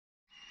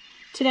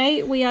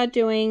Today we are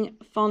doing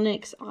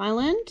Phonics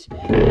Island.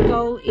 The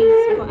goal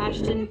is for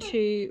Ashton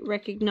to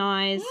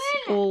recognise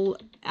all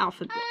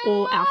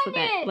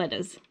alphabet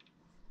letters.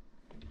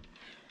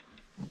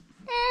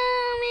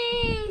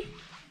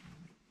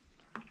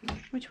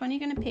 Which one are you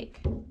going to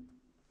pick?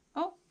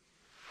 Oh,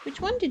 which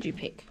one did you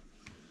pick?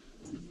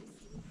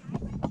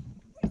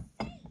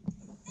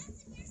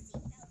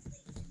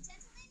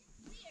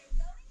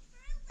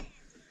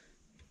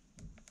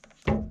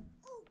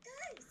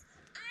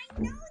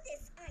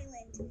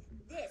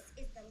 This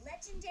is the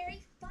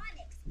legendary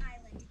Phonics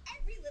Island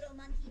every little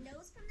monkey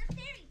knows from the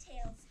fairy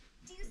tales.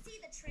 Do you see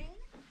the train?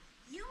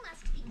 You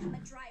must become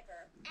a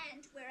driver,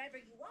 and wherever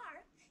you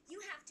are,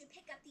 you have to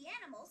pick up the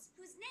animals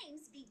whose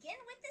names begin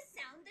with the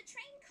sound the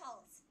train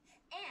calls.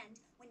 And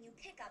when you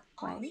pick up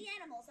all the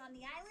animals on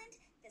the island,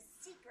 the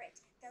secret,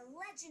 the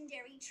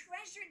legendary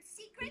treasured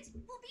secret,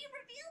 will be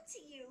revealed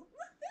to you.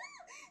 Woohoo!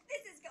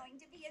 This is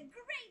going to be a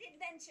great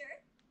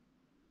adventure.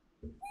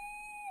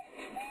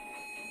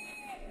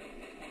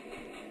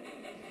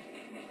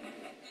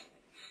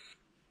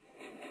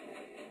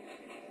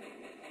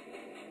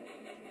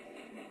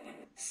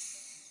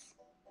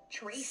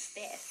 Trace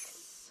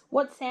this.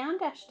 What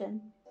sound,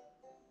 Ashton?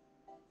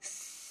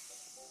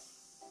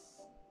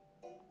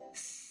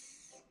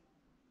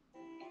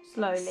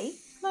 Slowly,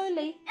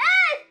 slowly.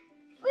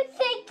 We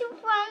take the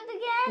front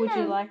again. Would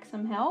you like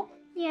some help?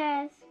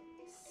 Yes.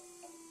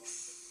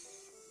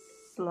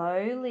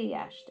 Slowly,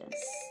 Ashton.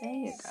 There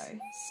you go.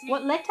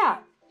 What letter?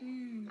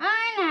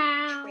 I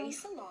know.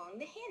 Trace along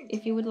the hint.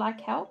 If you would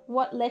like help,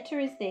 what letter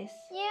is this?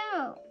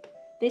 You.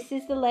 This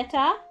is the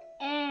letter.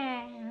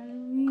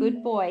 And.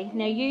 Good boy.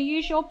 Now you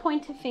use your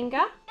pointer finger.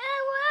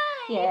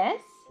 Why? Yes.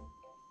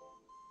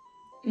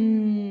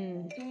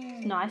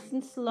 Nice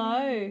and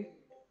slow.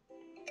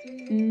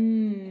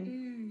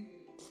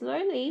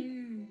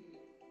 Slowly.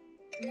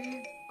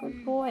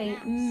 Good boy.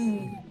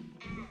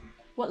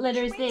 What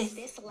letter is this?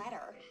 This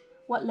letter.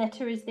 What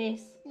letter is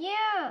this?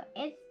 You.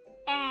 It's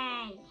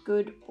A.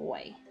 Good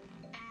boy.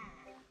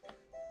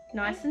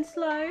 Nice and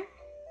slow.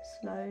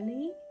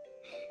 Slowly.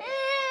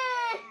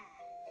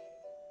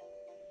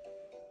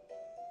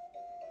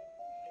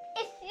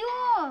 It's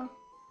you.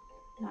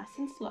 Nice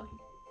and slow.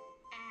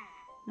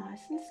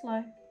 Nice and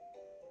slow.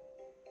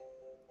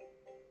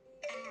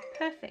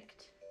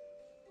 Perfect.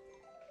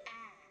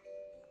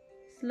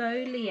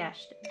 Slowly,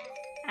 Ashton.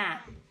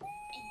 Ah.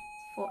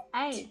 For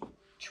A.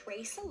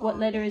 Trace along. What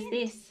letter is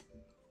this?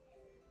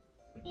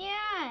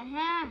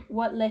 Yeah.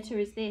 What letter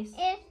is this?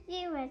 It's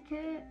the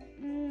letter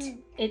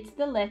It's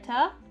the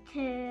letter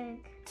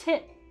T.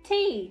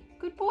 T.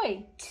 Good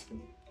boy.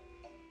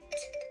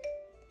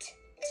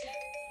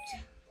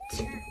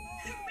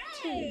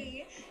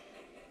 Hooray!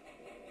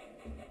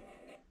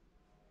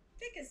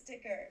 Pick a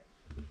sticker.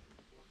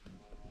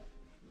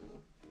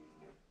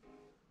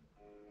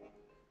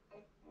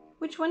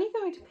 Which one are you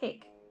going to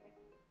pick?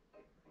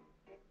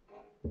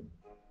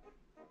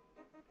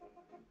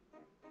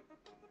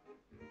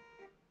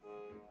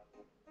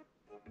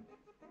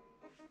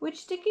 Which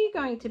sticker are you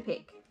going to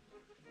pick?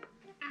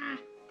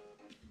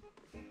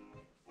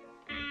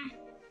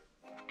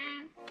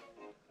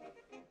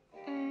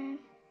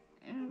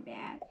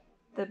 Bat.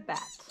 The bat.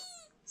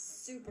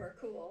 Super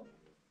cool.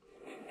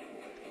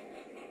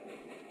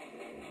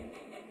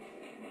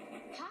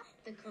 Pop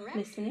the correct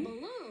Listening.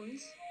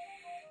 balloons.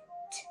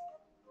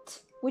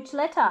 Which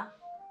letter?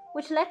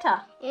 Which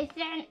letter? It's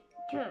an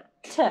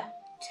T.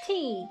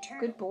 T.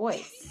 Good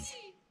boy.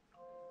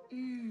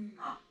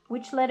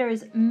 Which letter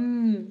is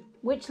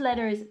Which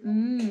letter is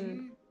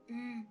M.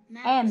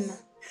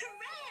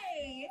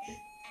 Hooray!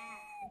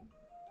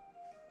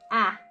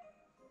 Ah.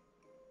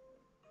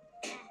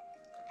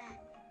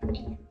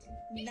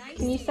 Nice.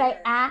 Can you say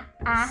ant?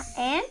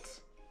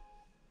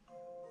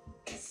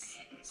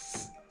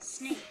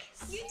 Snake.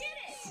 You did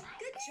it.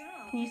 Good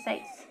job. Can you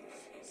say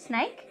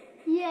snake?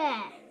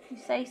 Yeah. You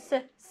say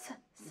snake?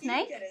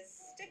 You get a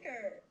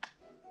sticker.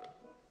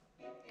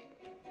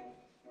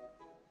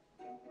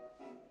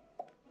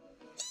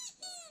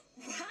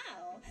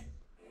 Wow.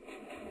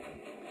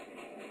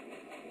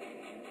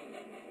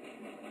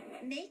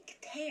 Make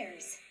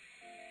pairs.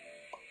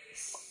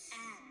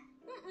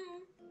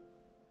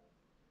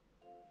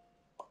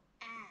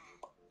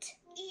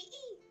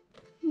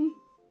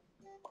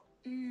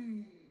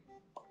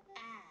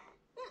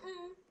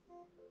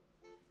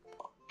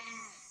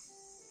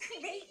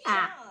 Great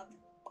job.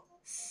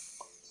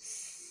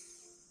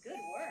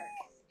 Good work.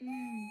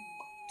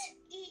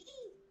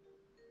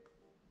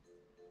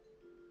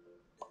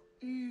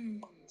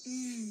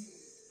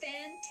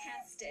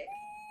 Fantastic.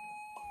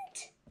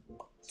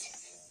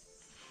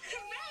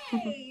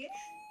 Hooray!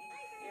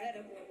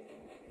 Incredible.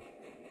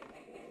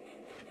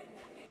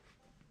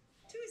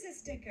 Choose a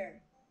sticker.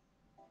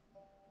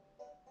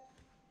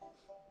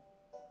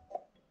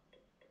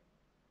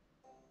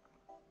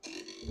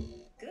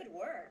 Good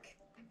work.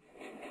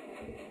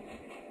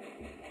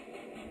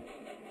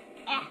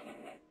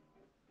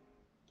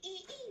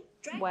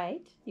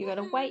 Wait. You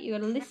gotta wait. You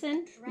gotta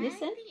listen. Drag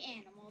Listen. the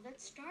animal that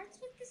starts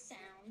with the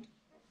sound.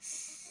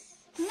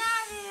 No,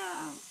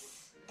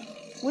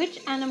 Which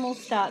animal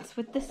starts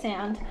with the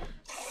sound?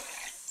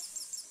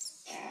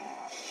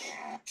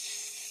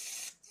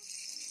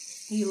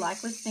 You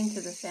like listening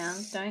to the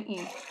sounds, don't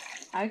you?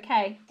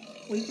 Okay,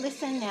 we've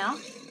listened now.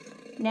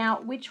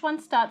 Now, which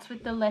one starts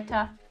with the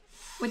letter,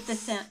 with the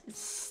sound?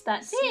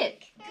 That's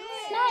it.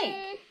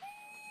 Snake.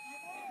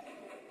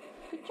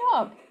 Good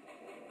job.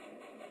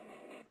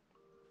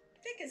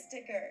 Pick a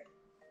sticker.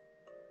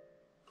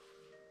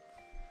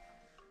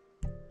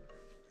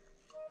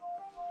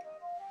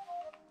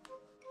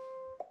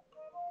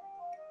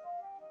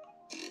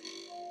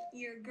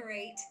 You're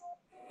great.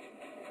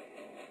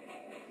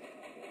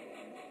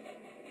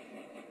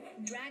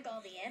 Drag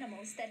all the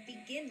animals that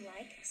begin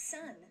like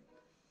sun.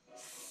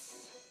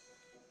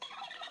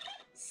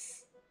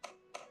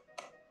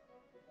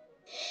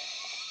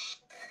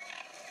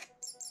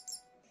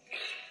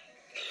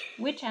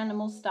 Which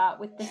animals start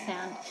with the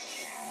sound?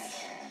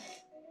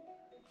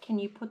 Can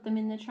you put them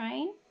in the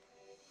train?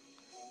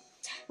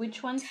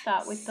 Which ones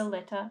start with the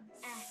letter?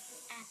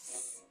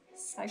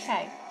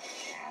 Okay.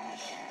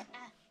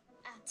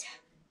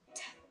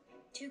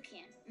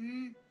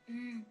 Toucan.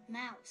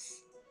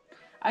 Mouse.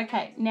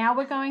 Okay, now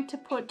we're going to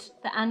put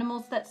the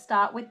animals that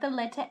start with the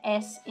letter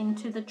S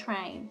into the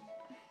train.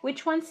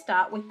 Which ones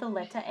start with the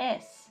letter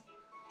S?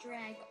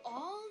 Drag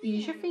all the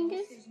Use your animals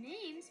fingers. whose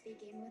names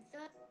begin with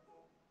the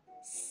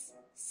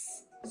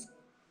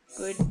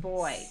Good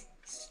boy.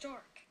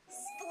 stork.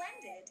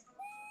 Splendid.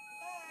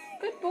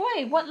 Good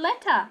boy. What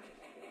letter?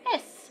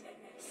 S.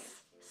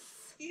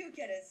 You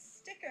get a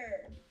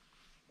sticker.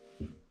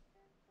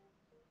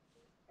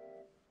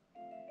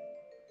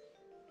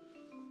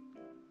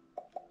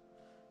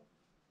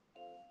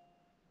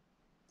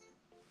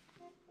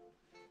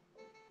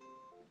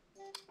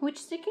 Which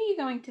sticker are you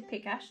going to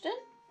pick, Ashton?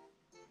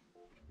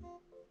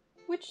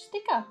 Which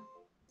sticker?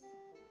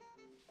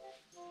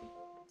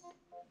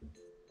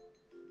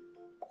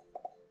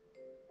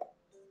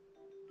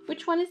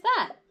 Which one is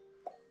that?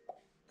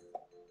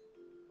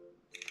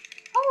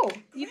 Oh,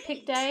 you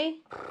picked a...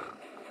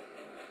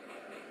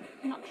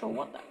 I'm not sure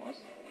what that was.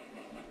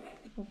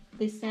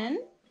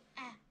 Listen.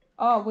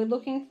 Oh, we're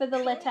looking for the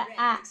letter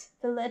A.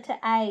 The letter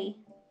A.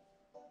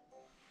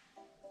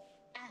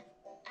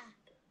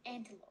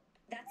 Antelope.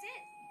 That's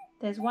it.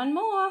 There's one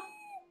more.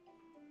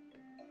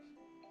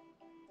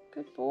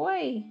 Good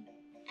boy.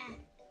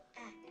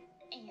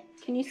 Ant.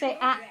 Can you say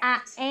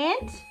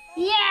ant?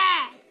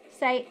 Yeah.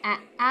 Say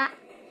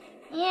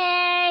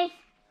Yay.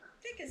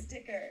 Pick a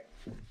sticker.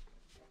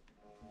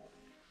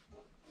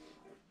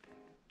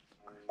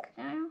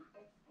 No.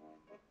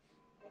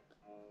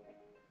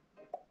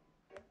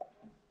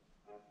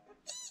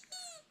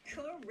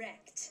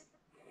 Correct.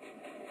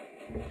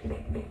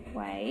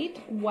 Wait.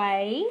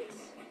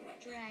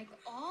 Drag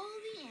all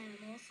the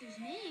animals whose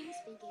names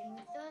begin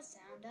with the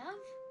sound of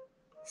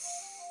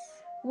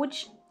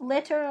Which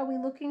letter are we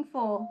looking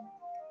for?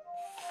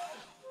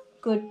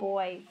 Good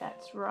boy,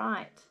 that's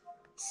right.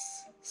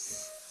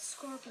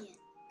 scorpion.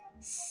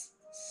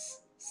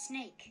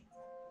 Snake.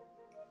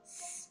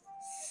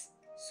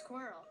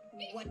 Squirrel.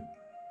 What?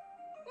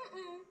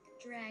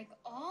 Drag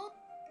all.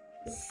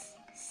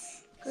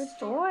 Good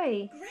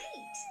boy.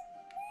 Great.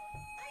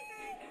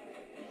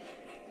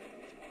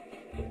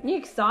 Bye-bye. You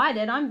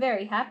excited? I'm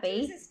very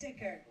happy. Choose a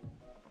sticker.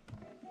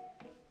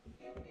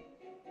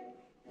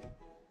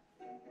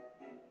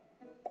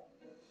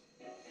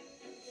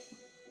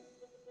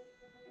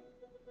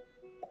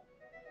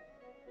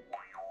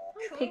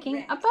 I'm picking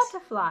a Correct.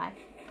 butterfly.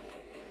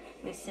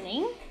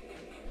 Listening.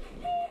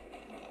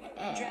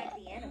 Drag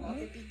the animal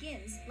that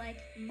begins like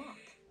mop.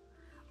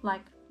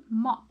 Like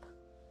mop.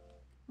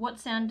 What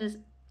sound does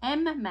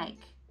M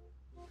make?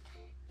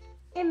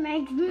 It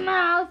makes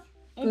mouth.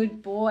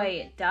 Good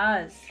boy, it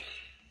does.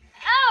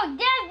 Oh,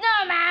 there's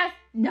no mouth.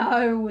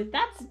 No,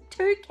 that's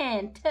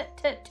toucan.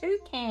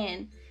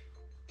 Toucan.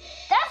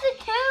 That's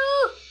a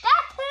two.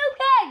 That's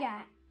two pig.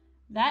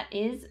 That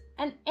is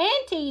an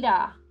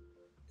anteater.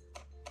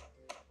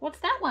 What's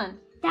that one?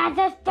 That's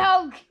a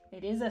stork.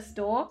 It is a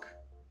stork.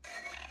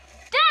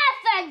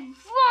 That's a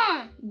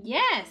swan.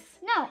 Yes.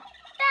 No,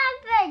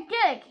 that's a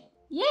duck.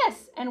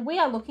 Yes, and we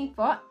are looking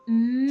for mouse.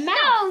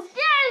 No,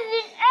 that's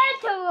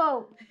an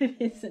antelope. It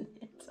is an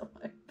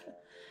antelope.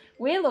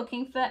 We're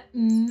looking for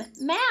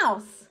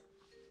mouse.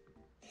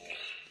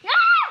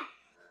 Ah!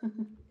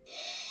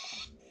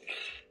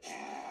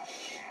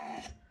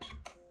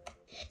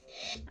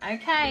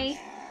 Okay,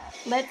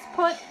 let's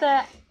put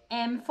the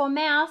M for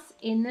mouse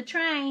in the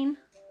train.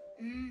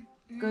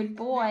 Good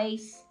boy.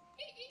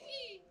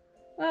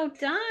 Well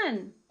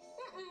done.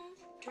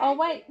 Oh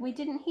wait, we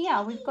didn't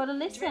hear. We've got to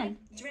listen.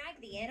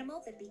 Drag the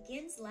animal that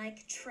begins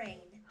like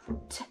train.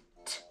 T.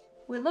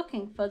 We're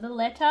looking for the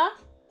letter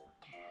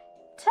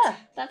T.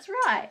 That's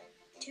right.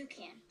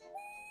 Toucan.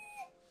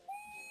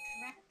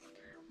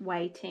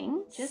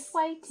 Waiting. Just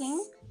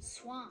waiting.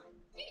 Swan.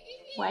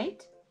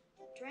 Wait.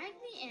 Drag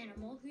the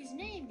animal whose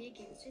name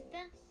begins with the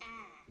A.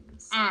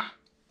 Ah.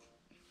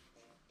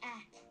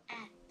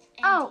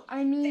 Oh,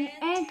 I mean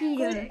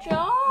anteater. Good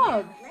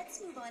job.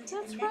 Let's move on to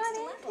That's the right,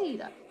 next level.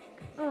 anteater.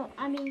 Oh,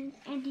 I mean,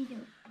 Andy.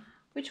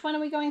 Which one are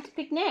we going to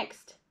pick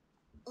next?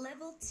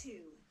 Level 2.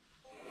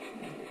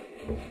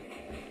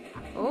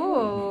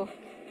 Oh.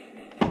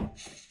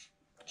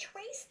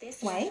 Trace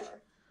this Wait.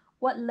 letter.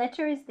 What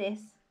letter is this?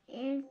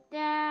 It's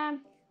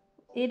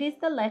It is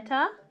the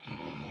letter.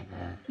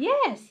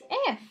 Yes,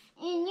 F.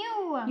 and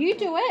you. You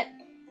do it.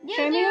 You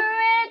Show do me your,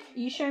 it.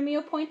 you show me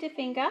your pointer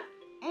finger.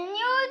 And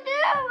you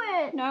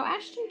do it. No,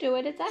 Ashton do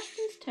it. It's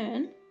Ashton's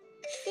turn.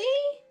 See?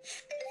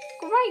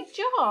 Great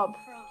job.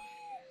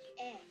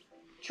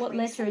 What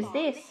letter is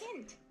this?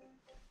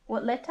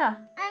 What letter?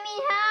 I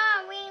mean,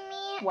 how? We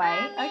mean.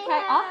 Wait,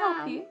 okay, I'll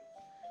help you.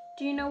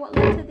 Do you know what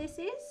letter this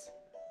is?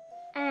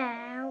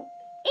 Ow.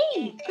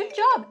 E. Good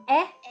job.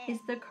 E is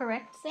the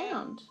correct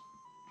sound.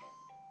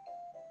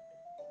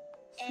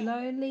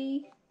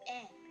 Slowly.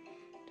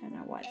 Don't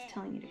know why it's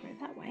telling you to go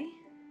that way.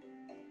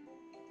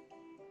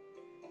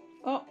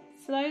 Oh,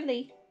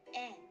 slowly.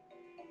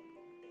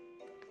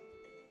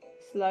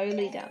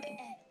 Slowly, darling.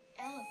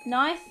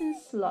 Nice and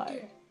slow.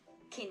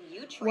 Can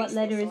you trace What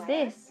letter this is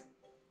this?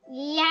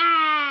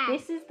 Yeah.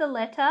 This is the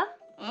letter.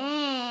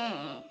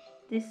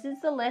 This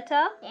is the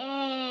letter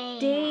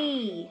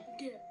D.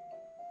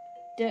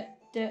 D.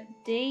 D.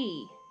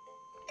 D.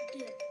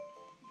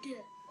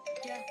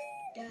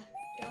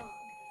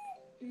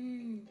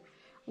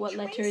 What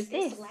letter is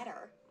this?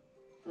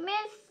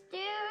 Miss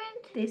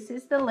Student. This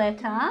is the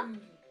letter.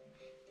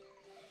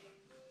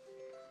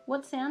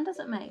 What sound does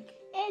it make?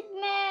 It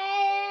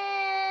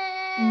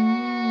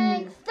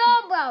makes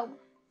Stombo.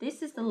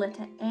 This is the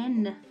letter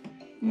N.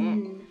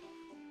 N.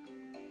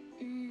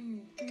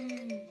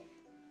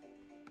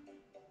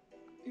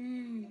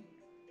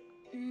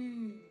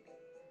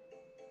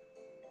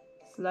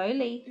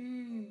 Slowly.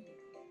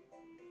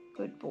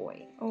 Good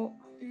boy. Oh.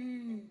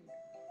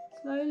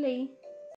 Slowly.